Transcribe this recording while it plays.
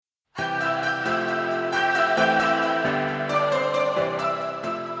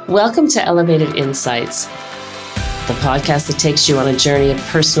Welcome to Elevated Insights, the podcast that takes you on a journey of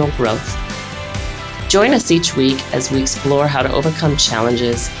personal growth. Join us each week as we explore how to overcome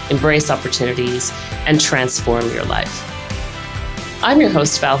challenges, embrace opportunities, and transform your life. I'm your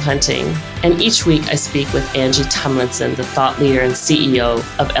host, Val Hunting, and each week I speak with Angie Tumlinson, the thought leader and CEO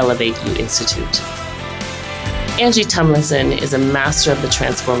of Elevate You Institute. Angie Tumlinson is a master of the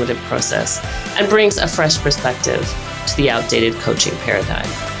transformative process and brings a fresh perspective to the outdated coaching paradigm.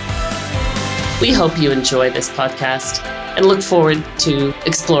 We hope you enjoy this podcast and look forward to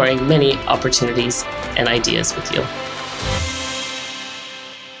exploring many opportunities and ideas with you.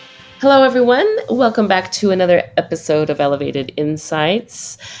 Hello, everyone. Welcome back to another episode of Elevated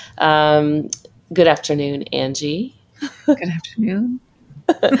Insights. Good afternoon, Angie. Good afternoon.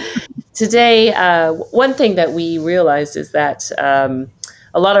 Today, one thing that we realized is that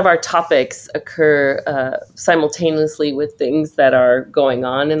a lot of our topics occur simultaneously with things that are going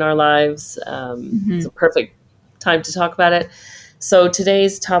on in our lives. It's a perfect time to talk about it. So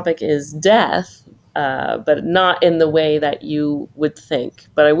today's topic is death, but not in the way that you would think.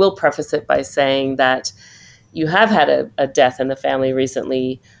 But I will preface it by saying that you have had a death in the family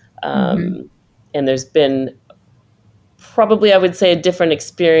recently, and there's been probably, I would say, a different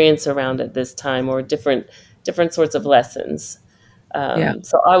experience around it this time, or different sorts of lessons.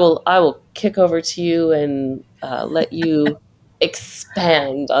 So I will kick over to you and let you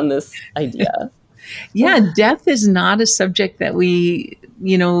expand on this idea. Yeah, death is not a subject that we,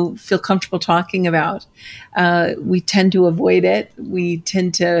 feel comfortable talking about. We tend to avoid it. We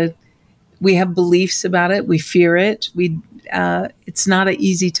have beliefs about it. We fear it. It's not an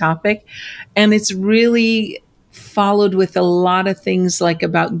easy topic. And it's really followed with a lot of things like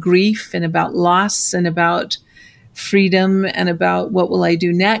about grief and about loss and about freedom and about what will I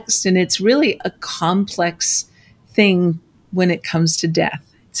do next. And it's really a complex thing when it comes to death.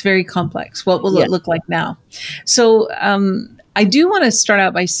 It's very complex. What will it look like now? So I do want to start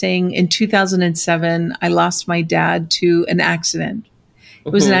out by saying in 2007, I lost my dad to an accident.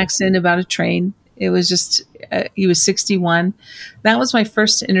 It was an accident about a train. It was just, he was 61. That was my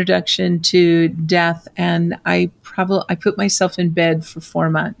first introduction to death. And I put myself in bed for 4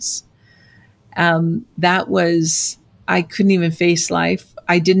 months. I couldn't even face life.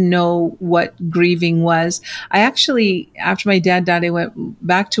 I didn't know what grieving was. I actually, after my dad died, I went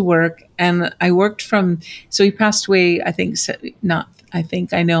back to work and I worked so he passed away, I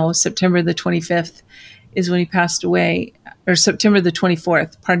know, September the 25th is when he passed away, or September the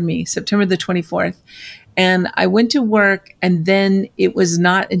 24th, pardon me, September the 24th. And I went to work, and then it was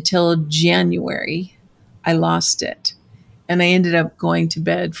not until January I lost it. And I ended up going to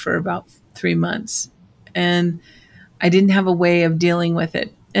bed for about 3 months. And I didn't have a way of dealing with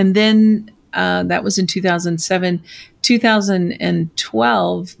it. And then that was in 2007.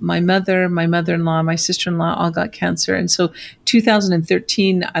 2012, my mother, my mother-in-law, my sister-in-law all got cancer. And so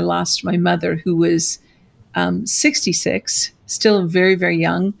 2013, I lost my mother, who was 66, still very, very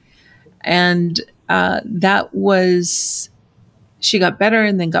young. And she got better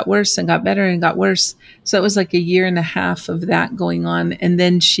and then got worse and got better and got worse. So it was like a year and a half of that going on. And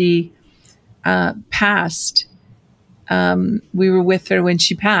then she passed. We were with her when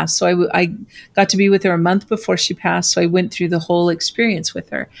she passed. So I got to be with her a month before she passed. So I went through the whole experience with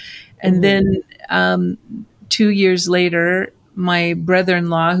her. And then 2 years later, my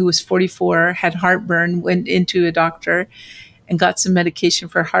brother-in-law, who was 44, had heartburn, went into a doctor and got some medication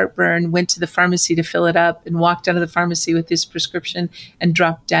for heartburn, went to the pharmacy to fill it up, and walked out of the pharmacy with his prescription and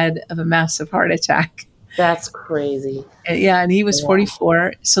dropped dead of a massive heart attack. That's crazy. Yeah, and he was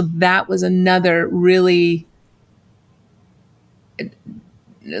 44. So that was another really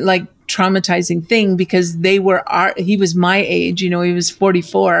like traumatizing thing, because he was my age, he was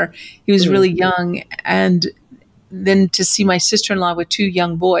 44. He was really young. And then to see my sister-in-law with 2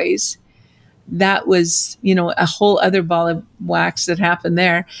 young boys, that was, a whole other ball of wax that happened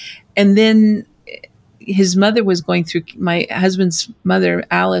there. And then his mother was going through, my husband's mother,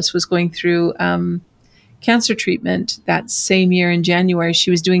 Alice, was going through cancer treatment that same year in January. She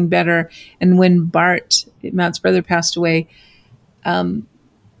was doing better. And when Matt's brother, passed away,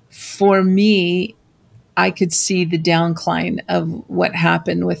 for me, I could see the downcline of what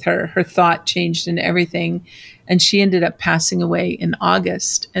happened with her. Her thought changed and everything. And she ended up passing away in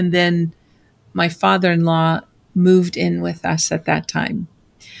August. And then my father-in-law moved in with us at that time.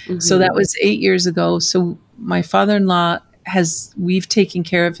 So that was 8 years ago. So my father-in-law we've taken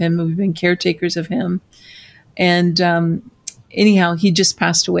care of him. We've been caretakers of him. And anyhow, he just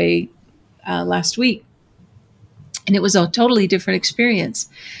passed away last week. And it was a totally different experience.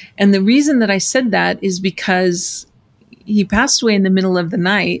 And the reason that I said that is because he passed away in the middle of the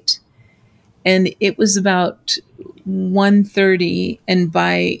night, and it was about 1:30, and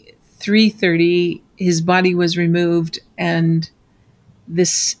by 3:30 his body was removed, and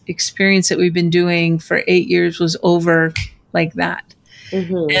this experience that we've been doing for 8 years was over like that.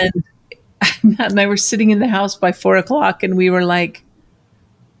 Mm-hmm. And Matt and I were sitting in the house by 4 o'clock, and we were like,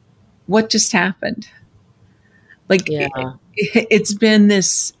 what just happened? Like, Yeah. it's been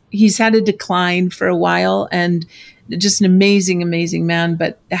this, he's had a decline for a while, and just an amazing, amazing man,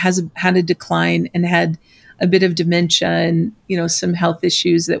 but has had a decline and had a bit of dementia and, some health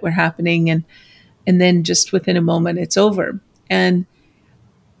issues that were happening. And then just within a moment, it's over. And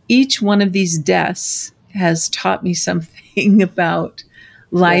each one of these deaths has taught me something about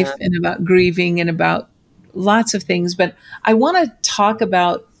Yeah. life and about grieving and about lots of things. But I want to talk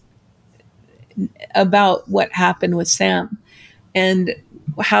about what happened with Sam and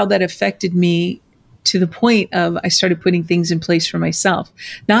how that affected me, to the point of I started putting things in place for myself,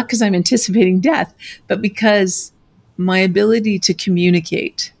 not because I'm anticipating death, but because my ability to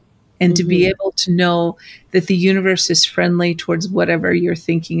communicate and to be Mm-hmm. able to know that the universe is friendly towards whatever you're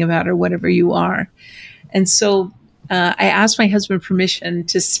thinking about or whatever you are. And so I asked my husband permission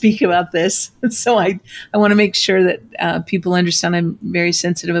to speak about this. So I want to make sure that people understand I'm very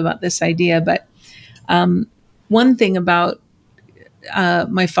sensitive about this idea. But one thing about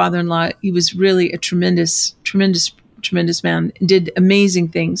my father-in-law, he was really a tremendous, tremendous, tremendous man, did amazing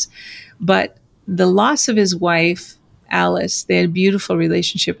things. But the loss of his wife, Alice, they had a beautiful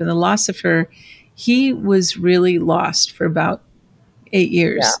relationship, and the loss of her, he was really lost for about 8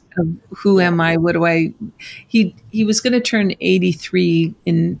 years Yeah. of who Yeah. am I? What do I? He was going to turn 83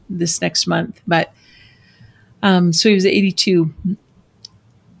 in this next month, but so he was 82.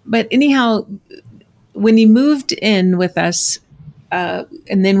 But anyhow, when he moved in with us,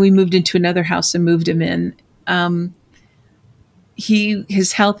 and then we moved into another house and moved him in. Um,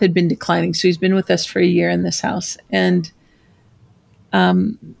 his health had been declining, so he's been with us for a year in this house. And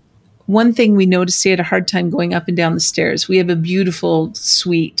one thing we noticed, he had a hard time going up and down the stairs. We have a beautiful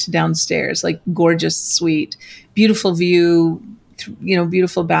suite downstairs, like gorgeous suite, beautiful view,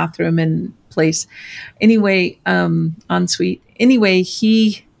 beautiful bathroom and place. Anyway, ensuite. Anyway,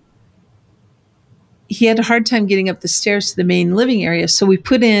 he had a hard time getting up the stairs to the main living area. So we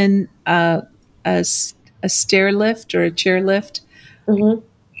put in a, a stair lift or a chair lift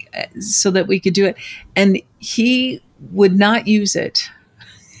Mm-hmm. so that we could do it. And he would not use it.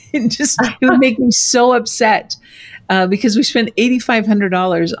 It would make me so upset because we spent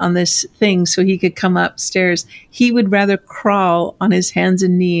 $8,500 on this thing so he could come upstairs. He would rather crawl on his hands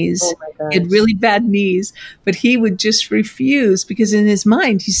and knees. Oh my He had gosh. really bad knees, but he would just refuse because in his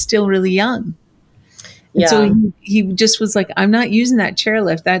mind, he's still really young. And so Yeah. he just was like, I'm not using that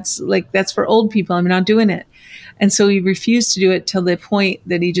chairlift. That's for old people. I'm not doing it. And so he refused to do it till the point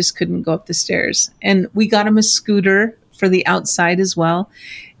that he just couldn't go up the stairs. And we got him a scooter for the outside as well.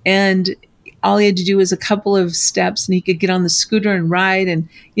 And all he had to do was a couple of steps and he could get on the scooter and ride and,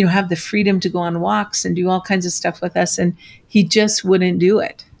 have the freedom to go on walks and do all kinds of stuff with us. And he just wouldn't do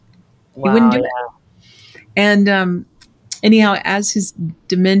it. He wouldn't Wow. do it. Yeah. And anyhow, as his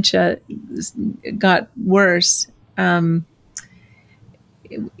dementia got worse,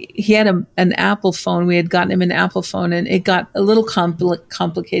 he had an Apple phone. We had gotten him an Apple phone, and it got a little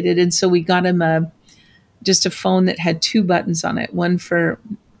complicated. And so we got him just a phone that had two buttons on it, one for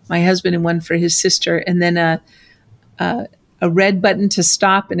my husband and one for his sister, and then a red button to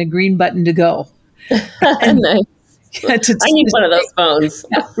stop and a green button to go. And Nice. I need one of those phones.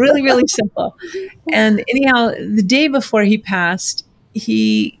 yeah, really, really simple. And anyhow, the day before he passed,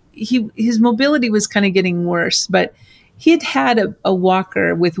 his mobility was kind of getting worse, but he had a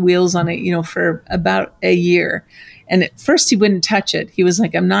walker with wheels on it, for about a year. And at first he wouldn't touch it. He was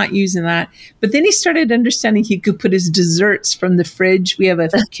like, I'm not using that. But then he started understanding he could put his desserts from the fridge. We have a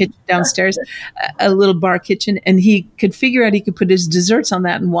kitchen downstairs, a little bar kitchen, and he could figure out he could put his desserts on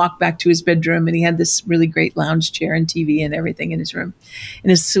that and walk back to his bedroom. And he had this really great lounge chair and TV and everything in his room, in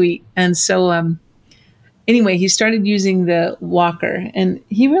his suite. And so, anyway, he started using the walker and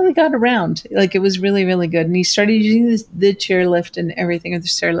he really got around. Like, it was really, really good. And he started using the chair lift and everything, or the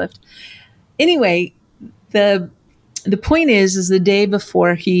stair lift. Anyway, the point is the day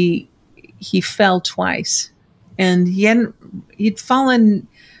before he fell twice, and he'd fallen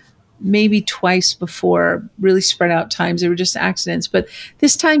maybe twice before, really spread out times. They were just accidents, but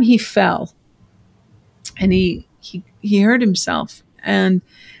this time he fell and he hurt himself. And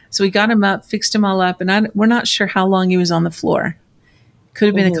so we got him up, fixed him all up, and we're not sure how long he was on the floor. Could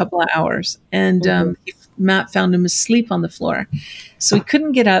have been a Mm-hmm. couple of hours. And Mm-hmm. Matt found him asleep on the floor. So he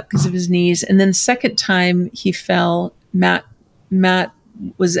couldn't get up because of his knees. And then the second time he fell, Matt Matt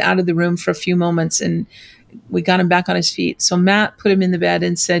was out of the room for a few moments, and we got him back on his feet. So Matt put him in the bed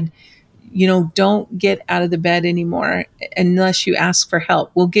and said, don't get out of the bed anymore unless you ask for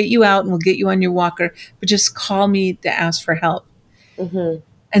help. We'll get you out and we'll get you on your walker, but just call me to ask for help. Mm-hmm.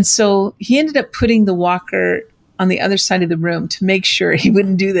 And so he ended up putting the walker on the other side of the room to make sure he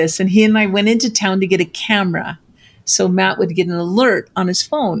wouldn't do this. And he and I went into town to get a camera so Matt would get an alert on his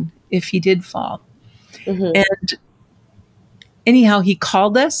phone if he did fall. Mm-hmm. And anyhow, he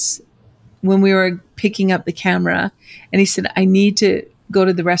called us when we were picking up the camera, and he said, I need to go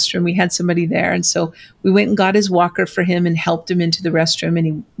to the restroom. We had somebody there. And so we went and got his walker for him and helped him into the restroom,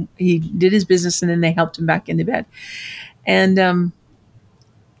 and he did his business, and then they helped him back into bed. And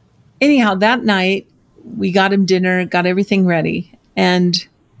anyhow, that night we got him dinner, got everything ready, and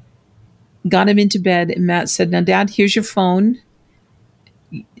got him into bed. And Matt said, now, Dad, here's your phone.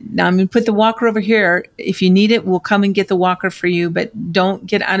 Now I'm going to put the walker over here. If you need it, we'll come and get the walker for you, but don't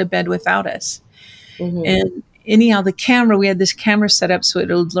get out of bed without us. Mm-hmm. And anyhow, the camera, we had this camera set up so it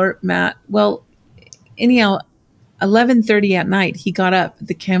would alert Matt. Well, anyhow, 11:30 at night, he got up.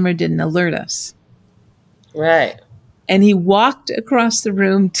 The camera didn't alert us. Right. And he walked across the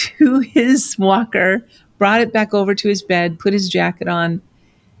room to his walker, brought it back over to his bed, put his jacket on,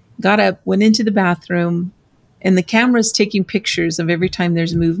 got up, went into the bathroom, and the camera's taking pictures of every time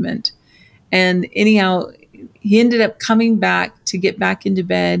there's movement. And anyhow, he ended up coming back to get back into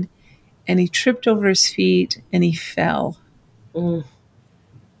bed, and he tripped over his feet and he fell. Mm.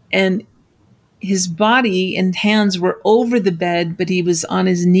 And his body and hands were over the bed, but he was on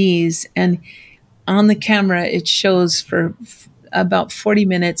his knees. And on the camera, it shows for about 40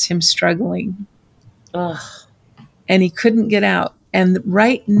 minutes him struggling. Ugh. And he couldn't get out. And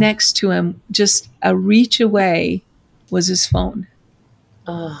right next to him, just a reach away, was his phone.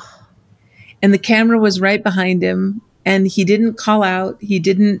 Ugh. And the camera was right behind him. And he didn't call out. He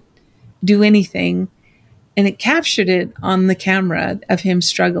didn't do anything. And it captured it on the camera of him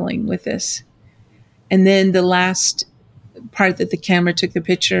struggling with this. And then the last part that the camera took the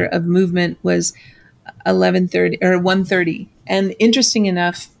picture of movement was 11:30 or 1:30. And interesting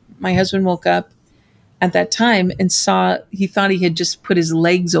enough, my husband woke up at that time and he thought he had just put his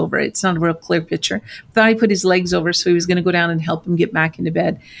legs over it. It's not a real clear picture. Thought he put his legs over, so he was going to go down and help him get back into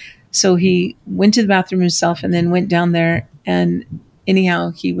bed. So he went to the bathroom himself and then went down there, and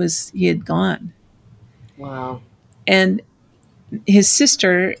anyhow, he had gone. Wow. And his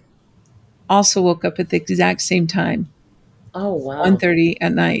sister also woke up at the exact same time. Oh, wow. 1:30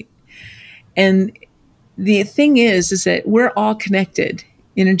 at night. And the thing is that we're all connected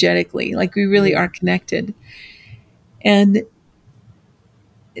energetically. Like, we really are connected. And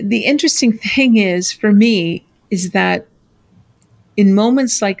the interesting thing is, for me, is that in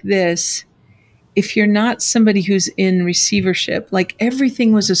moments like this, if you're not somebody who's in receivership, like,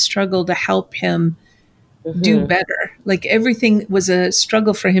 everything was a struggle to help him do better. Like, everything was a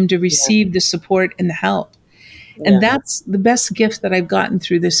struggle for him to receive the support and the help. Yeah. And that's the best gift that I've gotten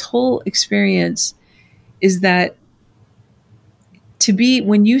through this whole experience, is that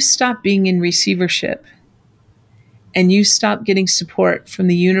when you stop being in receivership and you stop getting support from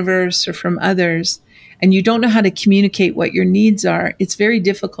the universe or from others, and you don't know how to communicate what your needs are, it's very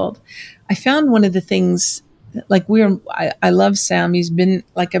difficult. I found one of the things, like, I love Sam. He's been,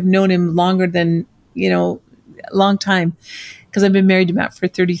 like, I've known him longer than, a long time, because I've been married to Matt for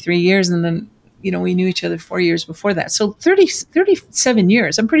 33 years. And then, we knew each other 4 years before that. So 37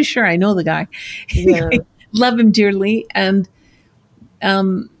 years. I'm pretty sure I know the guy. Yeah. Love him dearly. And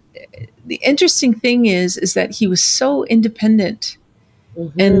the interesting thing is that he was so independent.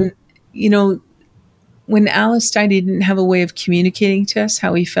 And, when Alice died, he didn't have a way of communicating to us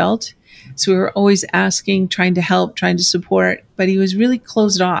how he felt. So we were always asking, trying to help, trying to support, but he was really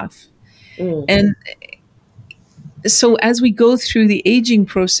closed off. And so as we go through the aging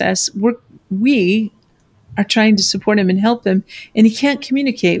process, we are trying to support him and help him, and he can't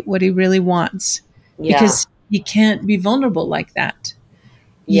communicate what he really wants because he can't be vulnerable like that.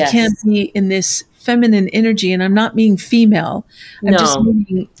 You can't be in this feminine energy, and I'm not being female. I'm just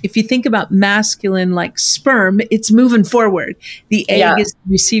meaning, if you think about masculine, like sperm, it's moving forward. The egg is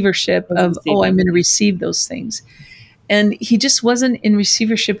receivership of, I'm going to receive those things. And he just wasn't in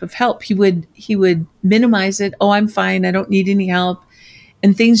receivership of help. He would minimize it. Oh, I'm fine. I don't need any help.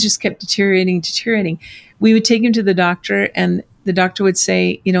 And things just kept deteriorating. We would take him to the doctor, and the doctor would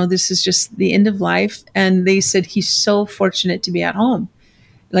say, this is just the end of life. And they said, he's so fortunate to be at home.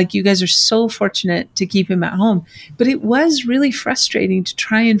 Like, you guys are so fortunate to keep him at home. But it was really frustrating to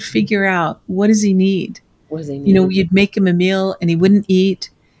try and figure out, what does he need? You'd make him a meal and he wouldn't eat.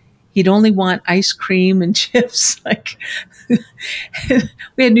 He'd only want ice cream and chips. Like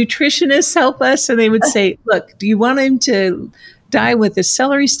we had nutritionists help us, and they would say, "Look, do you want him to die with a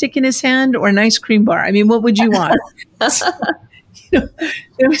celery stick in his hand or an ice cream bar? I mean, what would you want?" You know,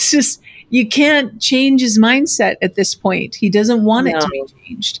 it was just you can't change his mindset at this point. He doesn't want it No, to be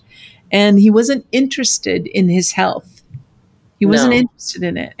changed, and he wasn't interested in his health. He wasn't no. interested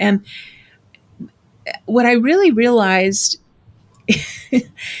in it. And what I really realized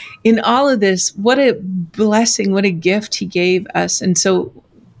in all of this, what a blessing, what a gift he gave us. And so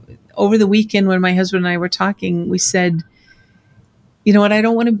over the weekend, when my husband and I were talking, we said, you know what, I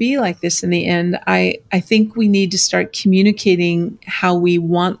don't want to be like this in the end. I think we need to start communicating how we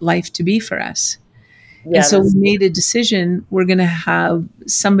want life to be for us. And Yeah, so we that's made a decision. We're going to have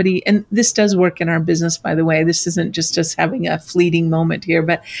somebody, and this does work in our business, by the way. This isn't just us having a fleeting moment here,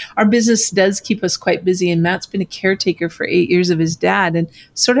 but our business does keep us quite busy. And Matt's been a caretaker for 8 years of his dad and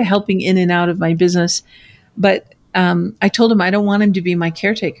sort of helping in and out of my business. But I told him I don't want him to be my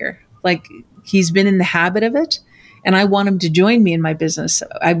caretaker. Like he's been in the habit of it. And I want him to join me in my business.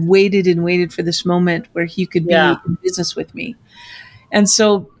 I've waited and waited for this moment where he could yeah. be in business with me. And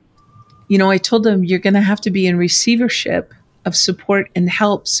so I told them, you're going to have to be in receivership of support and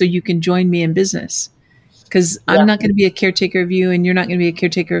help so you can join me in business. Because I'm Yeah. not going to be a caretaker of you and you're not going to be a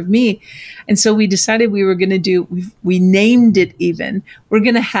caretaker of me. And so we decided we were going to we named it even. We're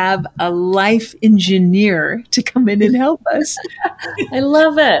going to have a life engineer to come in and help us I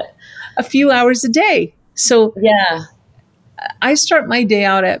love it. a few hours a day. So Yeah. I start my day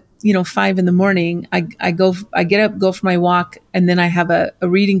out at 5 in the morning. I get up, go for my walk, and then I have a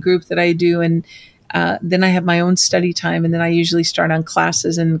reading group that I do, and then I have my own study time, and then I usually start on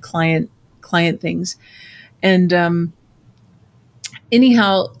classes and client things. And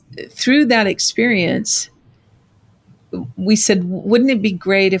anyhow, through that experience, we said, wouldn't it be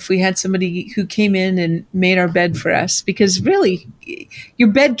great if we had somebody who came in and made our bed for us? Because really, your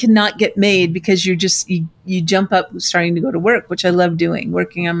bed cannot get made because you jump up starting to go to work, which I love doing,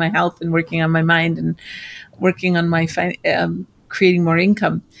 working on my health and working on my mind and working on my creating more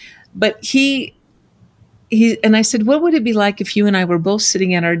income. But he and I said, what would it be like if you and I were both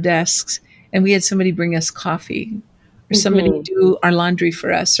sitting at our desks and we had somebody bring us coffee, or somebody Hmm. do our laundry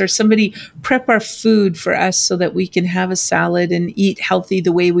for us, or somebody prep our food for us so that we can have a salad and eat healthy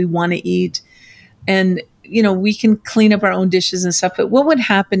the way we want to eat. And, we can clean up our own dishes and stuff. But what would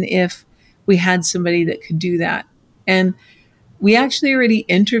happen if we had somebody that could do that? And we actually already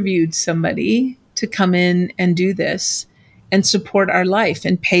interviewed somebody to come in and do this and support our life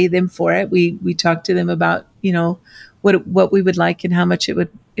and pay them for it. We talked to them about what we would like and how much it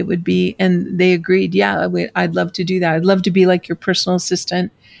would be, and they agreed. Yeah, I'd love to do that. I'd love to be like your personal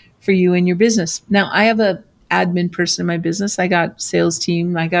assistant for you and your business. Now I have a admin person in my business. I got sales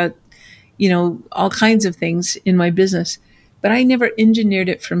team. I got all kinds of things in my business, but I never engineered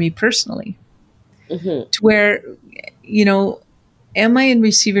it for me personally Hmm. to where you know am I in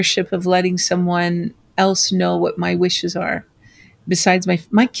receivership of letting someone else know what my wishes are? Besides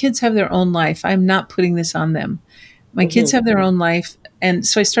my kids have their own life. I'm not putting this on them. My kids Hmm. have their own life. And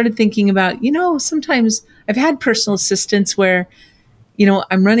so I started thinking about, sometimes I've had personal assistants where,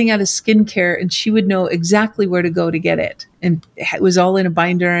 I'm running out of skincare and she would know exactly where to go to get it. And it was all in a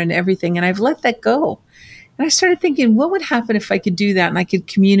binder and everything. And I've let that go. And I started thinking, what would happen if I could do that and I could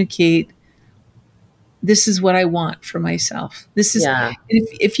communicate, this is what I want for myself. This is, Yeah.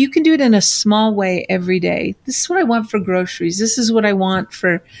 if you can do it in a small way every day, this is what I want for groceries. This is what I want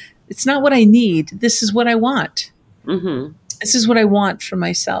for, it's not what I need. This is what I want. Hmm. This is what I want for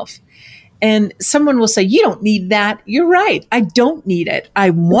myself. And someone will say, you don't need that. You're right. I don't need it.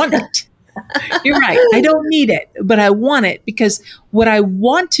 I want it. You're right. I don't need it, but I want it because what I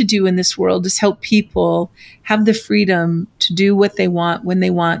want to do in this world is help people have the freedom to do what they want, when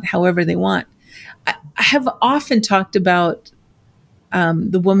they want, however they want. I have often talked about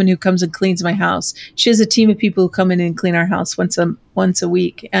the woman who comes and cleans my house. She has a team of people who come in and clean our house once a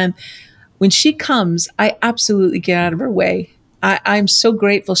week. And when she comes, I absolutely get out of her way. I'm so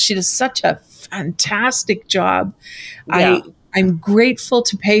grateful. She does such a fantastic job. Yeah. I'm grateful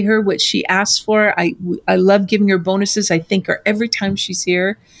to pay her what she asks for. I love giving her bonuses. I thank her every time she's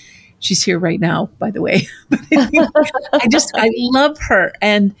here. She's here right now, by the way. But I love her,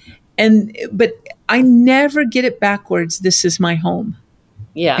 but I never get it backwards. This is my home. I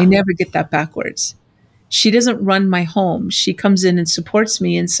Yeah. never get that backwards. She doesn't run my home. She comes in and supports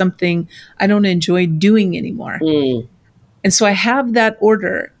me in something I don't enjoy doing anymore. Mm. And so I have that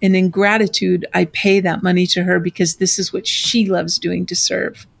order, and in gratitude, I pay that money to her because this is what she loves doing to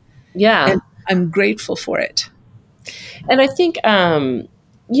serve. Yeah. And I'm grateful for it. And I think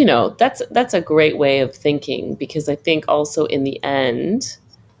that's a great way of thinking, because I think also in the end,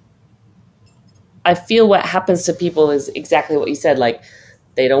 I feel what happens to people is exactly what you said. Like,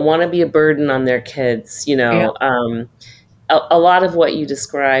 they don't want to be a burden on their kids. Yeah. A lot of what you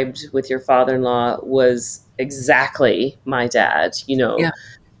described with your father-in-law was exactly my dad. Yeah.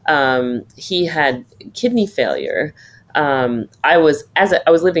 He had kidney failure. I was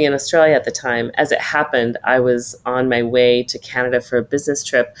living in Australia at the time. As it happened, I was on my way to Canada for a business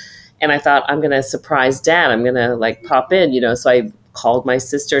trip, and I thought, I'm going to surprise Dad. I'm going to like pop in. So I called my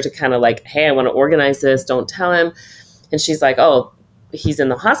sister to kind of like, hey, I want to organize this. Don't tell him. And she's like, oh, he's in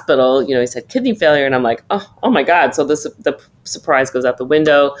the hospital. He's had kidney failure. And I'm like, oh my God. So the surprise goes out the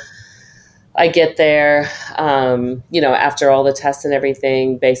window. I get there, after all the tests and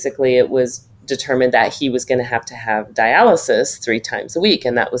everything. Basically, it was determined that he was going to have dialysis 3 times a week,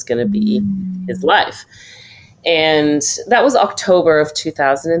 and that was going to be his Mm. life. And that was October of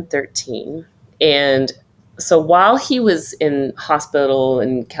 2013. And so while he was in hospital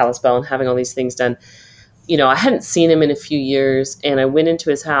in Kalispell and having all these things done, I hadn't seen him in a few years, and I went into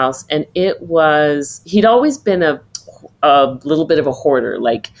his house, and he'd always been a little bit of a hoarder.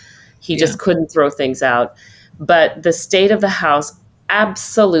 Like, he Yeah. just couldn't throw things out. But the state of the house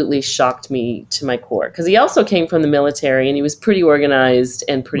absolutely shocked me to my core, because he also came from the military, and he was pretty organized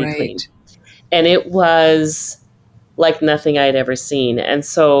and pretty clean. Right. And it was like nothing I'd ever seen. And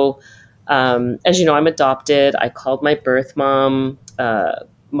so, as you know, I'm adopted. I called my birth mom.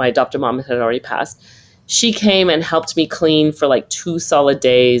 My adopted mom had already passed. She came and helped me clean for like 2 solid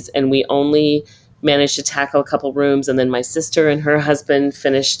days, and we only managed to tackle a couple rooms. And then my sister and her husband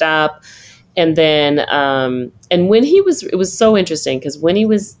finished up. And then, and when it was so interesting, because when he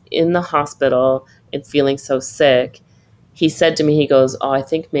was in the hospital and feeling so sick, he said to me, he goes, oh, I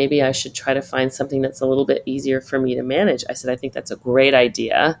think maybe I should try to find something that's a little bit easier for me to manage. I said, I think that's a great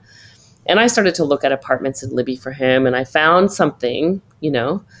idea. And I started to look at apartments in Libby for him, and I found something.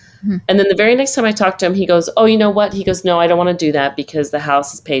 Mhm. And then the very next time I talked to him, he goes, oh, you know what? He goes, no, I don't want to do that because the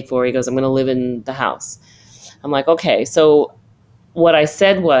house is paid for. He goes, I'm going to live in the house. I'm like, okay. So what I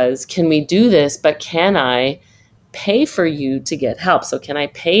said was, can we do this, but can I pay for you to get help? So can I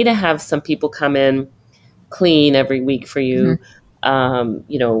pay to have some people come in, clean every week for Mhm.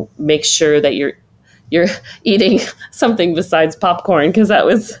 you? Make sure that you're eating something besides popcorn, because that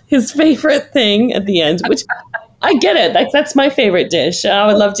was his favorite thing at the end, which I get it. Like, that's my favorite dish. I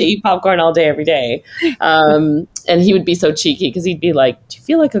would love to eat popcorn all day, every day. And he would be so cheeky, because he'd be like, do you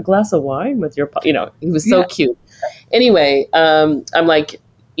feel like a glass of wine with your, he was so Yeah. cute. Anyway, I'm like,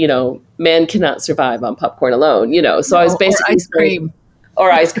 man cannot survive on popcorn alone. So I was No, or basically ice saying, cream.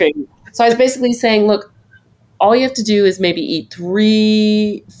 or ice cream. So I was basically saying, look, all you have to do is maybe eat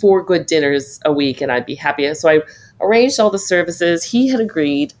 4 good dinners a week, and I'd be happy. So I arranged all the services. He had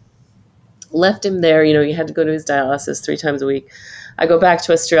agreed, left him there. He had to go to his dialysis 3 times a week. I go back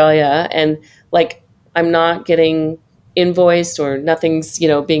to Australia, and like, I'm not getting invoiced, or nothing's,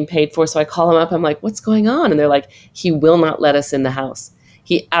 being paid for. So I call him up. I'm like, what's going on? And they're like, he will not let us in the house.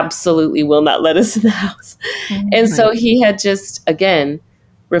 He absolutely will not let us in the house. Oh And my. so he had just, again,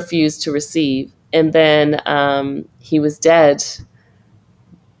 refused to receive. And then he was dead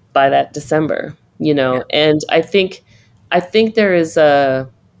by that December. Yeah. And I think there is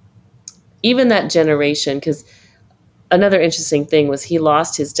even that generation, because another interesting thing was he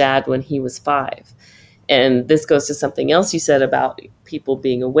lost his dad when he was 5. And this goes to something else you said about people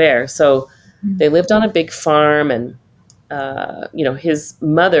being aware. So Mm. they lived on a big farm, and his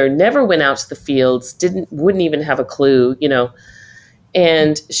mother never went out to the fields, wouldn't even have a clue.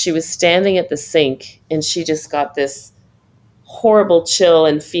 And she was standing at the sink, and she just got this horrible chill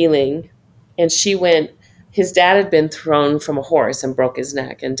and feeling. And she went, his dad had been thrown from a horse and broke his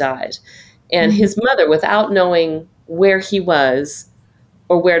neck and died. And Mm. his mother, without knowing where he was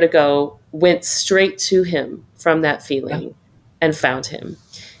or where to go, went straight to him from that Yeah. feeling and found him.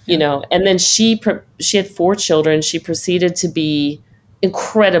 Yeah. And then she had 4 children. She proceeded to be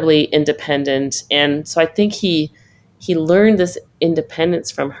incredibly independent, and so I think he learned this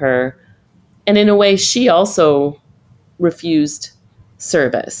independence from her. And in a way, she also refused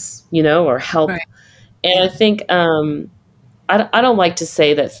service, or help. Right. And I Yeah. think I don't like to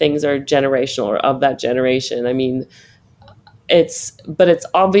say that things are generational or of that generation. I mean, but it's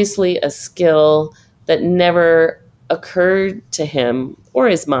obviously a skill that never occurred to him or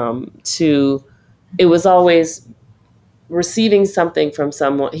his mom to. It was always receiving something from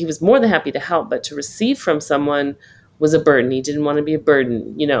someone. He was more than happy to help, but to receive from someone was a burden. He didn't want to be a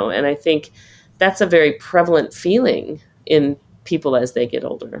burden. And I think that's a very prevalent feeling in people as they get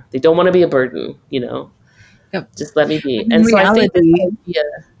older. They don't want to be a burden. Yep. Just let me But be. in And so I think this reality, idea,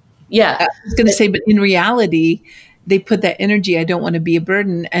 yeah, I was going to say, but in reality, they put that energy, I don't want to be a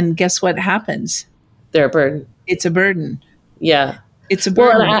burden. And guess what happens? they're a burden. It's a burden. Yeah. It's a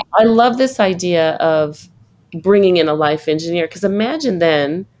Well, and burden. I love this idea of bringing in a life engineer, because imagine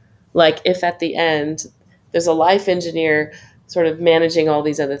then, like, if at the end there's a life engineer sort of managing all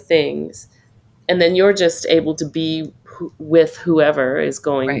these other things, and then you're just able to be with whoever is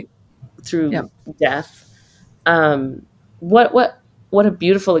going Right. through Yep. death. Um, what a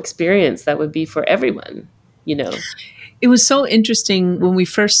beautiful experience that would be for everyone, you know. It was so interesting when we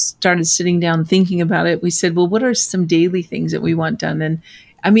first started sitting down thinking about it. We said, well, what are some daily things that we want done? And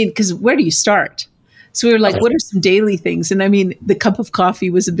I mean, because where do you start? So we were like, what are some daily things? And I mean, the cup of coffee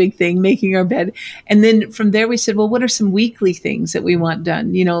was a big thing, making our bed. And then from there, we said, well, what are some weekly things that we want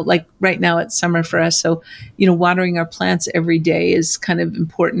done? You know, like right now it's summer for us. So, you know, watering our plants every day is kind of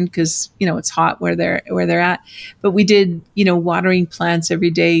important because, you know, it's hot where they're at. But we did, you know, watering plants every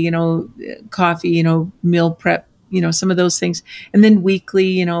day, you know, coffee, you know, meal prep, you know, some of those things. And then weekly,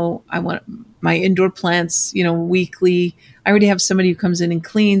 you know, I want my indoor plants, you know, weekly. I already have somebody who comes in and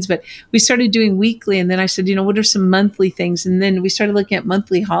cleans, but we started doing weekly. And then I said, you know, what are some monthly things? And then we started looking at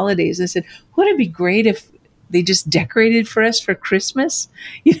monthly holidays. I said, wouldn't it be great if they just decorated for us for Christmas?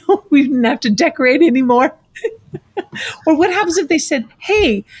 You know, we didn't have to decorate anymore. Or what happens if they said,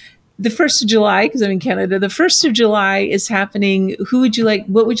 hey, the 1st of July, because I'm in Canada, the 1st of July is happening. What would you like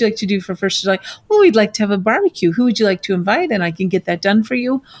to do for 1st of July? Well, we'd like to have a barbecue. Who would you like to invite? And I can get that done for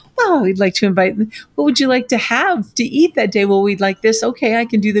you. Well, we'd like to invite, what would you like to have to eat that day? Well, we'd like this. Okay, I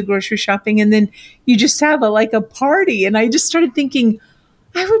can do the grocery shopping. And then you just have a party. And I just started thinking,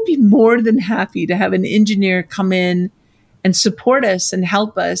 I would be more than happy to have an engineer come in and support us and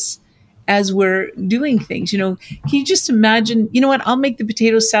help us as we're doing things. You know, can you just imagine, you know what, I'll make the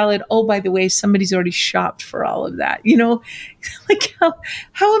potato salad. Oh, by the way, somebody's already shopped for all of that. You know, like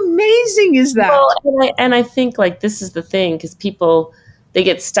how amazing is Well, that? and I think like this is the thing, because people, they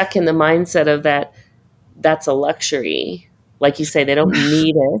get stuck in the mindset of that that's a luxury. Like you say, they don't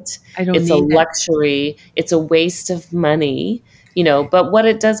need it. I don't It's a need it. luxury. It's a waste of money, you know. But what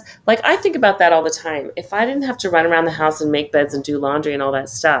it does, like I think about that all the time. If I didn't have to run around the house and make beds and do laundry and all that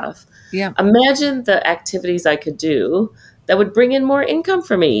stuff, Yeah. imagine the activities I could do that would bring in more income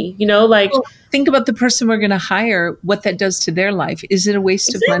for me, you know, like Well, think about the person we're going to hire, what that does to their life. Is it a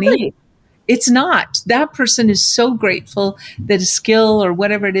waste of money? exactly. It's not. That person is so grateful that a skill or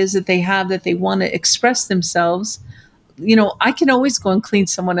whatever it is that they have that they want to express themselves. You know, I can always go and clean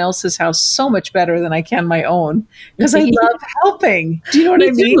someone else's house so much better than I can my own because I love helping. Do you know what Me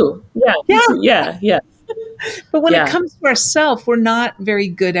I mean? too. Yeah, me Yeah. too. Yeah, yeah, But when it yeah, comes to ourselves, we're not very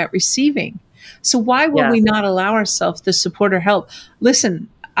good at receiving. So why would yeah. we not allow ourselves the support or help? Listen,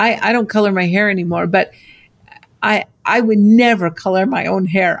 I don't color my hair anymore, but I would never color my own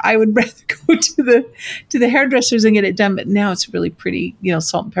hair. I would rather go to the hairdressers and get it done. But now it's really pretty, you know,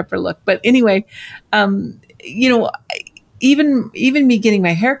 salt and pepper look. But anyway, you know, even me getting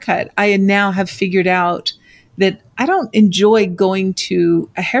my hair cut, I now have figured out that I don't enjoy going to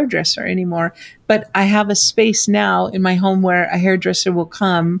a hairdresser anymore. But I have a space now in my home where a hairdresser will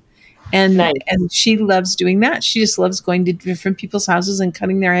come Nice. and she loves doing that. She just loves going to different people's houses and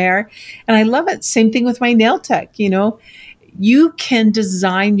cutting their hair. And I love it. Same thing with my nail tech, you know. You can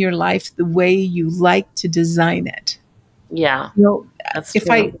design your life the way you like to design it. Yeah, You know, that's if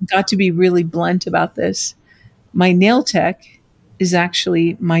I true. got to be really blunt about this, my nail tech is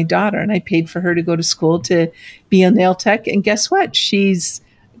actually my daughter, and I paid for her to go to school to be a nail tech. And guess what? She's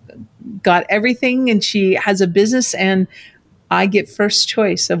got everything and she has a business, and I get first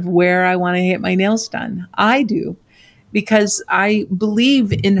choice of where I want to get my nails done. I do because I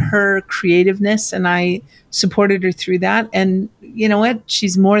believe in her creativeness and I supported her through that. And you know what?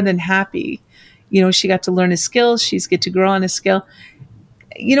 She's more than happy. You know, she got to learn a skill, she's get to grow on a skill.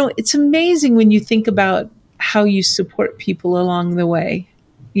 You know, it's amazing when you think about how you support people along the way.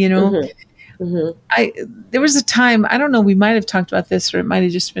 You know, Mhm, mhm. I there was a time, I don't know, we might have talked about this or it might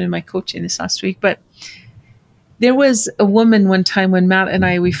have just been in my coaching this last week, but there was a woman one time when Matt and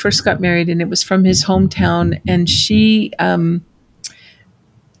I we first got married, and it was from his hometown, and she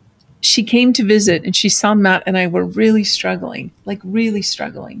came to visit, and she saw Matt and I were really struggling, like really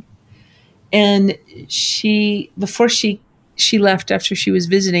struggling. And before she left after she was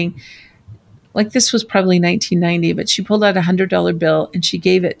visiting, like this was probably 1990, but she pulled out $100 bill and she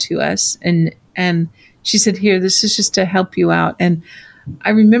gave it to us, and she said, "Here, this is just to help you out." And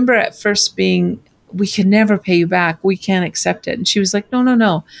I remember at first being, "We can never pay you back. We can't accept it." And she was like, "No, no,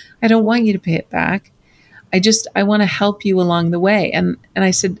 no. I don't want you to pay it back. I want to help you along the way. And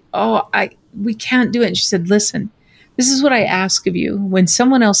I said, oh, we can't do it. And she said, listen, this is what I ask of you. When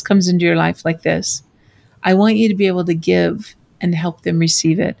someone else comes into your life like this, I want you to be able to give and help them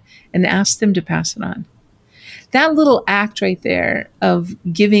receive it and ask them to pass it on. That little act right there of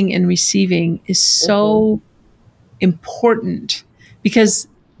giving and receiving is Hmm. so important, because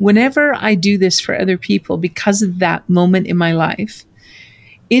whenever I do this for other people, because of that moment in my life,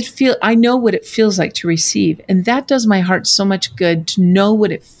 I know what it feels like to receive, and that does my heart so much good to know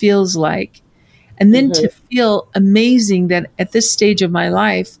what it feels like, and then to Hmm. feel amazing that at this stage of my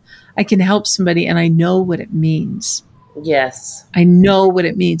life I can help somebody and I know what it means. Yes. I know what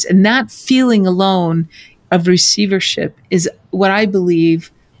it means, and that feeling alone of receivership is what I believe,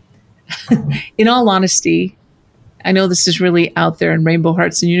 in all honesty. I know this is really out there in rainbow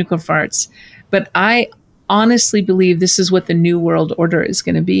hearts and unicorn hearts, but I honestly believe this is what the new world order is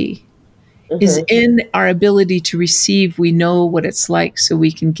going to be. Is Hmm. in our ability to receive, we know what it's like so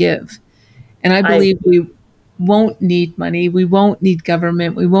we can give. And I I believe we won't need money, we won't need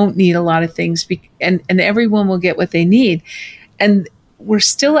government, we won't need a lot of things, and everyone will get what they need. And we're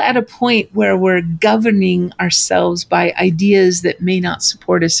still at a point where we're governing ourselves by ideas that may not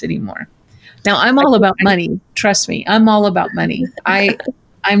support us anymore. Now, I'm I all can about money. Trust me, I'm all about money.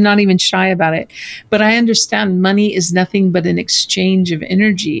 I'm not even shy about it. But I understand money is nothing but an exchange of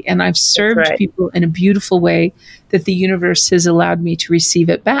energy. And I've That's served right. people in a beautiful way that the universe has allowed me to receive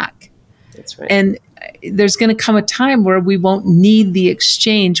it back. That's right. And there's going to come a time where we won't need the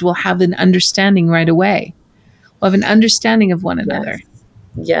exchange. We'll have an understanding right away. We'll have an understanding of one Yes. another.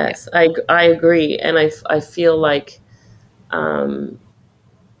 Yeah. Yes. I agree. And I feel like, um,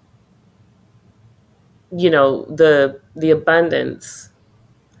 the abundance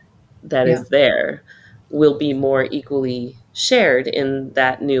that Yeah. is there will be more equally shared in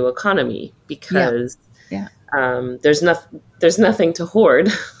that new economy, Yeah. because Yeah. there's nothing to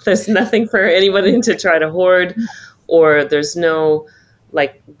hoard. There's nothing for anybody to try to hoard, or there's no,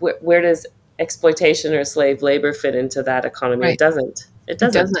 like, where does exploitation or slave labor fit into that economy? It Right. doesn't. It It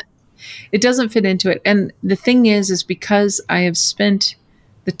doesn't. doesn't. It doesn't fit into it. And the thing is because I have spent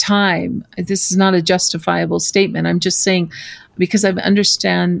the time, this is not a justifiable statement. I'm just saying, because I've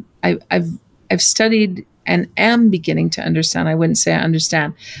studied and am beginning to understand. I wouldn't say I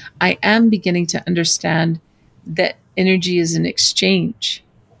understand. I am beginning to understand that energy is an exchange.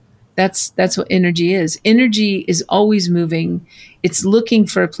 That's what energy is. Energy is always moving. It's looking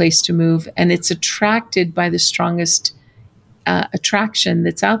for a place to move, and it's attracted by the strongest attraction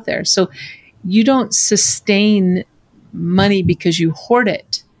that's out there. So you don't sustain money because you hoard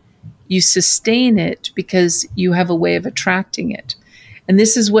it. You sustain it because you have a way of attracting it. And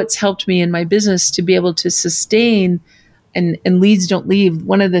this is what's helped me in my business to be able to sustain, and leads don't leave.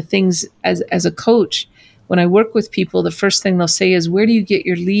 One of the things as a coach, when I work with people, the first thing they'll say is, where do you get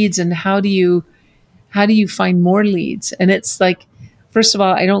your leads and how do you find more leads? And it's like, first of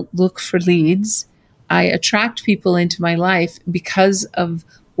all, I don't look for leads. I attract people into my life because of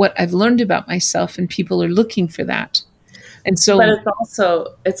what I've learned about myself, and people are looking for that. And But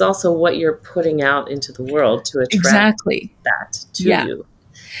so, it's also what you're putting out into the world to attract exactly. that to Yeah. you.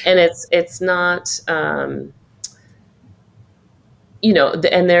 And it's not, and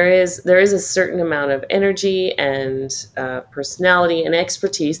there is a certain amount of energy and personality and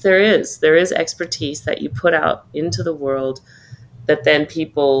expertise. There is expertise that you put out into the world that then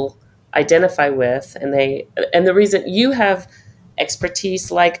people identify with, and the reason you have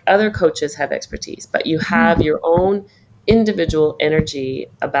expertise, like other coaches have expertise, but you have your own individual energy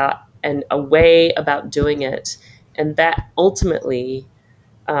about, and a way about doing it, and that ultimately,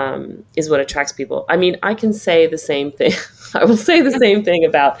 is what attracts people. I mean, I can say the same thing. I will say the same thing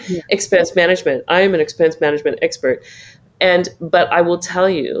about Yeah. expense management. I am an expense management expert, but I will tell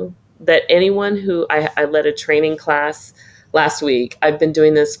you that anyone who I led a training class last week. I've been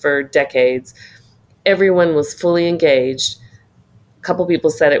doing this for decades. Everyone was fully engaged. A couple people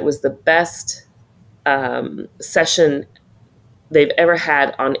said it was the best session they've ever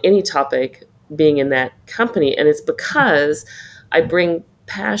had on any topic being in that company, and it's because I bring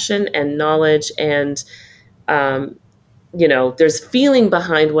passion and knowledge, and um, there's feeling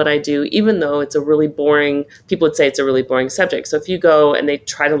behind what I do, even though it's a really boring, people would say it's a really boring subject. So if you go and they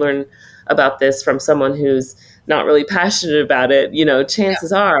try to learn about this from someone who's not really passionate about it, Yeah.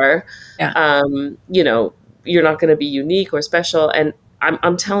 chances are, Yeah. um, you know, you're not going to be unique or special. And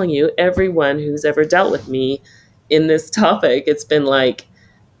I'm telling you, everyone who's ever dealt with me in this topic, it's been like,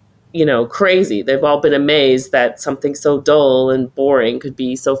 crazy. They've all been amazed that something so dull and boring could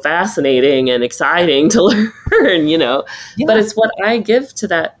be so fascinating and exciting to learn. But Yeah. it's what I give to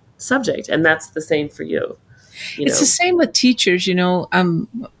subject. And that's the same for you, you It's the know? same with teachers, of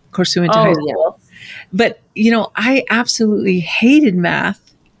course we went to high Oh, school, yes. but I absolutely hated math.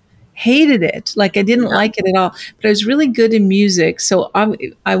 Hated it. Like I didn't Yeah. like it at all, but I was really good in music. So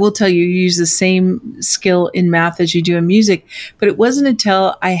I will tell you, you use the same skill in math as you do in music. But it wasn't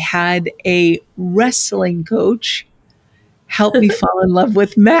until I had a wrestling coach help me fall in love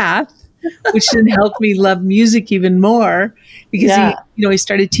with math, which then helped me love music even more because Yeah. he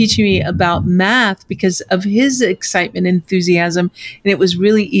started teaching me about math because of his excitement and enthusiasm. And it was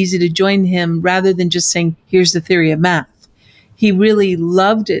really easy to join him rather than just saying, here's the theory of math. He really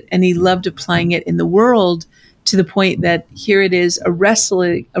loved it and he loved applying it in the world to the point that here it is, a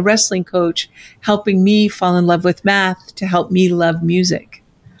wrestling coach helping me fall in love with math to help me love music.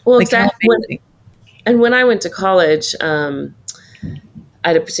 Well, Like how exactly. amazing. And when I went to college, I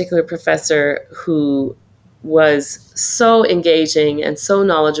had a particular professor who was so engaging and so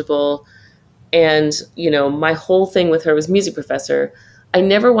knowledgeable. And, my whole thing with her was music professor. I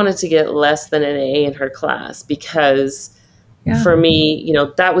never wanted to get less than an A in her class because Yeah. for me,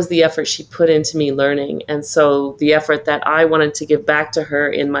 that was the effort she put into me learning. And so the effort that I wanted to give back to her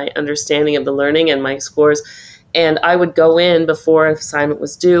in my understanding of the learning and my scores. And I would go in before an assignment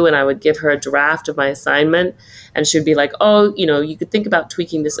was due and I would give her a draft of my assignment. And she'd be like, oh, you could think about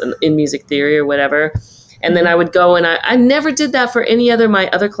tweaking this in music theory or whatever. And then Mhm. I would go and I never did that for any other my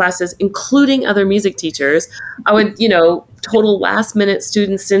other classes, including other music teachers. I would, total last minute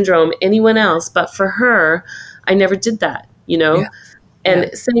student syndrome, anyone else. But for her, I never did that. Yeah. And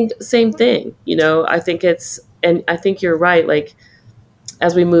Yeah. same thing. I think you're right. Like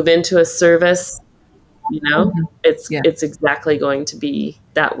as we move into a service, Mhm. it's Yeah. it's exactly going to be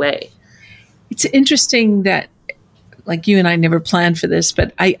that way. It's interesting that, like you and I never planned for this,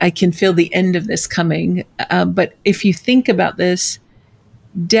 but I can feel the end of this coming. But if you think about this,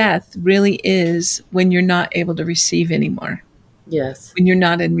 death really is when you're not able to receive anymore, Yes. when you're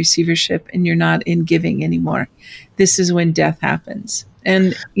not in receivership and you're not in giving anymore. This is when death happens.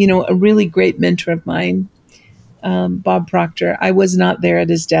 And, a really great mentor of mine, Bob Proctor, I was not there at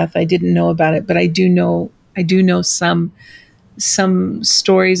his death. I didn't know about it, but I do know some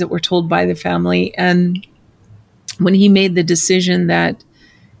stories that were told by the family. And when he made the decision that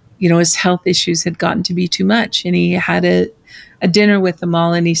his health issues had gotten to be too much, and he had a dinner with them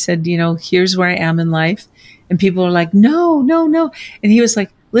all, and he said, here's where I am in life, and people were like, no, no, no, and he was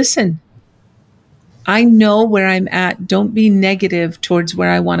like, listen, I know where I'm at. Don't be negative towards where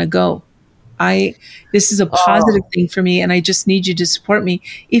I want to go. I This is a positive Oh, thing for me and I just need you to support me.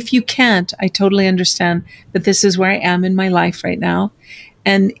 If you can't, I totally understand that this is where I am in my life right now.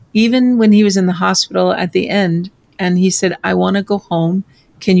 And even when he was in the hospital at the end and he said, I want to go home,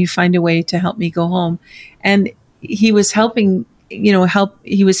 can you find a way to help me go home? And he was helping,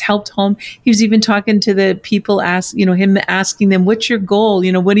 he was helped home. He was even talking to the people, him asking them, what's your goal?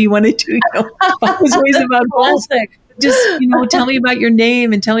 What do you want to do? Always ways about goals. classic. Just, tell me about your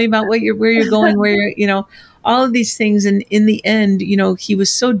name and tell me about where you're going, where you're, all of these things. And in the end, he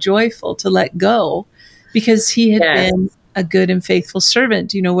was so joyful to let go because he had Yes. been a good and faithful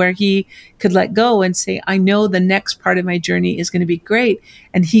servant, where he could let go and say, I know the next part of my journey is going to be great.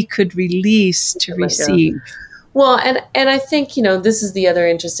 And he could release to Let go. receive. Well, and I think, this is the other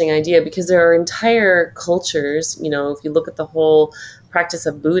interesting idea because there are entire cultures, if you look at the whole practice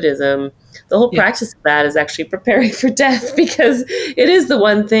of Buddhism, the whole Yeah. practice of that is actually preparing for death because it is the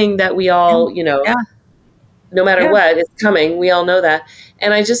one thing that we all, Yeah. no matter Yeah. what is coming, we all know that.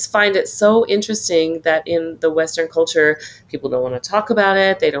 And I just find it so interesting that in the Western culture, people don't want to talk about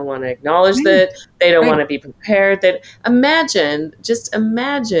it. They don't want to acknowledge Right. that. They don't Right. want to be prepared. That just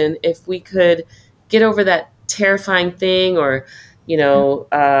imagine if we could get over that terrifying thing, or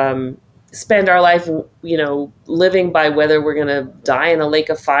Yeah. spend our life, living by whether we're going to die in a lake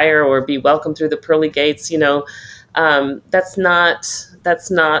of fire or be welcomed through the pearly gates. That's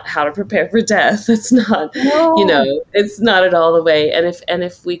not how to prepare for death. That's not, No. it's not at all the way. And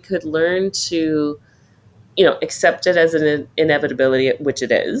if we could learn to, accept it as an inevitability, which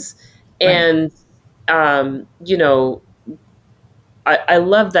it is, Right. and um, you know, I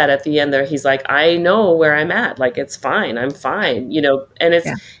love that at the end there, he's like, I know where I'm at. Like, it's fine. I'm fine. And it's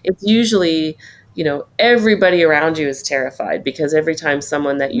Yeah. it's usually, everybody around you is terrified because every time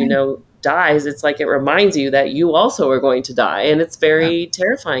someone that Right. dies, it's like it reminds you that you also are going to die. And it's Yeah. very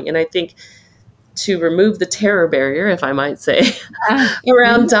terrifying. And I think to remove the terror barrier, if I might say, Ah,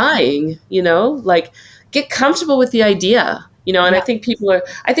 around yeah. dying, like get comfortable with the idea. And Yeah. I think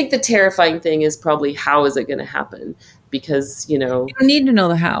the terrifying thing is probably how is it going to happen? Because, You don't need to know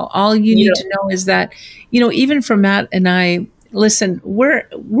the how. All you you need know, to know is that, even for Matt and I, listen, we're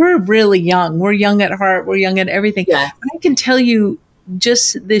really young. We're young at heart. We're young at everything. Yeah. I can tell you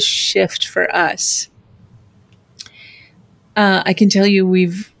just this shift for us. I can tell you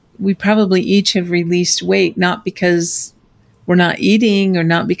we probably each have released weight, not because we're not eating or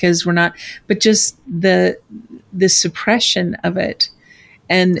not because we're not, but just the suppression of it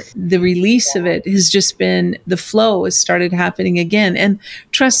and the release of it has just been, the flow has started happening again. And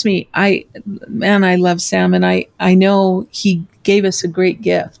trust me, I love Sam, and I know he gave us a great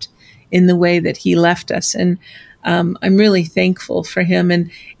gift in the way that he left us. And I'm really thankful for him. And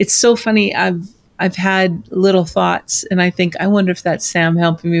it's so funny. I've had little thoughts, and I think, I wonder if that's Sam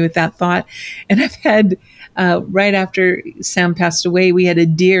helping me with that thought. And I've had, right after Sam passed away, we had a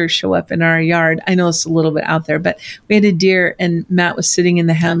deer show up in our yard. I know it's a little bit out there, but we had a deer, and Matt was sitting in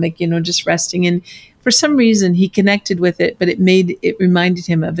the hammock, just resting. And for some reason, he connected with it, but it reminded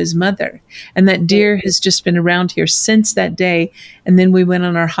him of his mother. And that deer has just been around here since that day. And then we went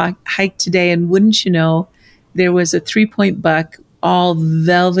on our hike today, and wouldn't you know, there was a 3-point buck, all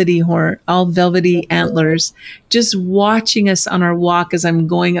velvety horn, all velvety antlers, just watching us on our walk as I'm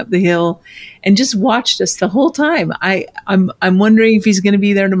going up the hill, and just watched us the whole time. I'm wondering if he's going to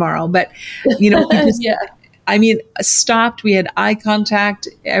be there tomorrow, but he just, Yeah. I mean, stopped. We had eye contact,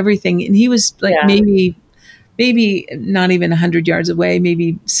 everything, and he was like, Yeah. maybe not even 100 yards away,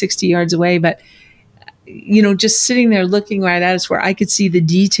 maybe 60 yards away, but just sitting there looking right at us, where I could see the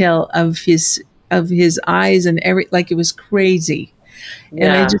detail of his eyes and like it was crazy.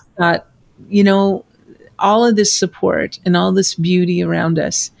 And I Yeah. just thought, you know, all of this support and all this beauty around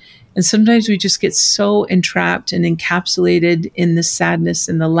us. And sometimes we just get so entrapped and encapsulated in the sadness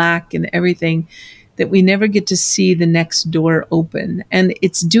and the lack and everything that we never get to see the next door open. And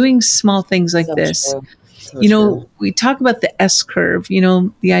it's doing small things like So this. true. So true. We talk about the S curve,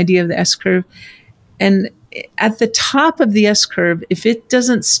 the idea of the S curve. And at the top of the S curve, if it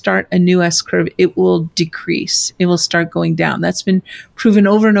doesn't start a new S curve, it will decrease. It will start going down. That's been proven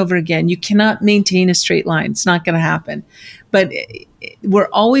over and over again. You cannot maintain a straight line. It's not going to happen. But we're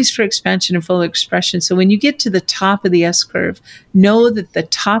always for expansion and full expression. So when you get to the top of the S curve, know that the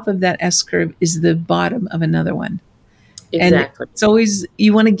top of that S curve is the bottom of another one. And Exactly. it's always,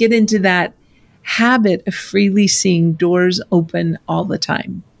 you want to get into that habit of freely seeing doors open all the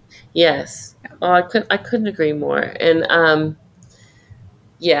time. Yes. Oh, I couldn't agree more. And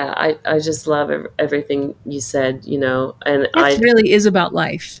yeah, I just love everything you said, and Death really is about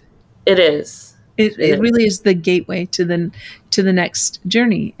life. it is. It It is. really is the gateway to the next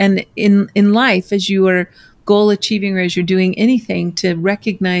journey. And in life, as you are goal achieving, or as you're doing anything, to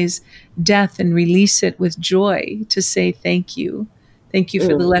recognize death and release it with joy, to say thank you for the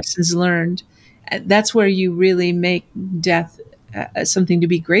Mm, lessons learned. That's where you really make death something to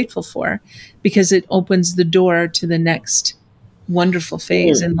be grateful for, because it opens the door to the next wonderful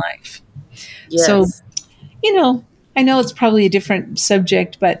phase mm, in life. So, yes. you know, I know it's probably a different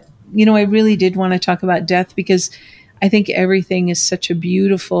subject, but I really did want to talk about death, because I think everything is such a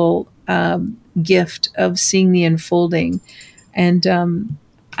beautiful gift of seeing the unfolding. And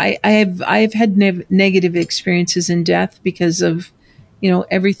I've had negative experiences in death because of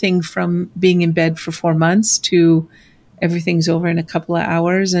everything from being in bed for 4 months to everything's over in a couple of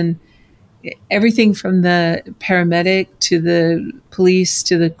hours, and everything from the paramedic to the police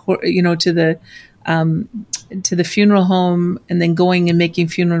to the um, to the funeral home, and then going and making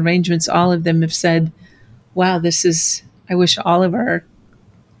funeral arrangements. All of them have said, "Wow, this is. I wish all of Yeah.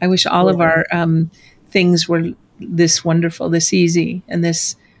 our things were this wonderful, this easy, and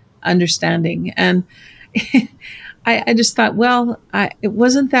this understanding." And I just thought, well, it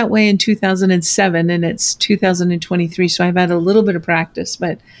wasn't that way in 2007, and it's 2023, so I've had a little bit of practice.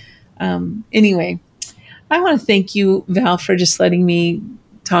 But anyway, I want to thank you, Val, for just letting me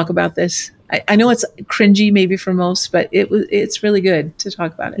talk about this. I know it's cringy maybe for most, but it's really good to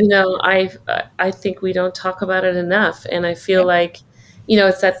talk about it. I think we don't talk about it enough, and I feel Yeah. like,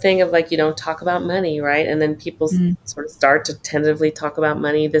 it's that thing of like you don't talk about money, right? And then people Mm, sort of start to tentatively talk about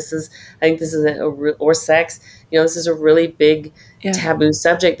money. I think this is or sex. This is a really big yeah. taboo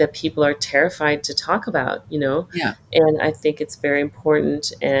subject that people are terrified to talk about. Yeah. And I think it's very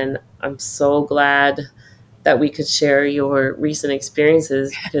important, and I'm so glad that we could share your recent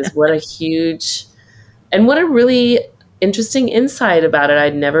experiences, because what a really interesting insight about it.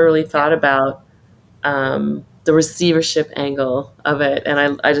 I'd never really Yeah. thought about the receivership angle of it.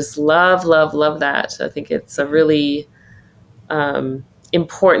 And I just love, love, love that. I think it's a really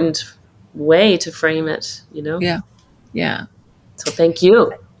important way to frame it. Yeah. Yeah. So thank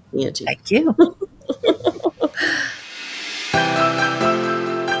you, Angie. Thank you.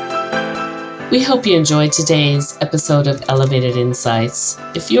 We hope you enjoyed today's episode of Elevated Insights.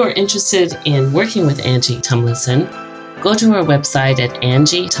 If you're interested in working with Angie Tumlinson, go to her website at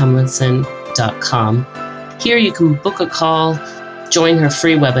angietumlinson.com. Here you can book a call, join her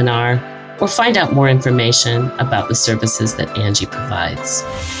free webinar, or find out more information about the services that Angie provides.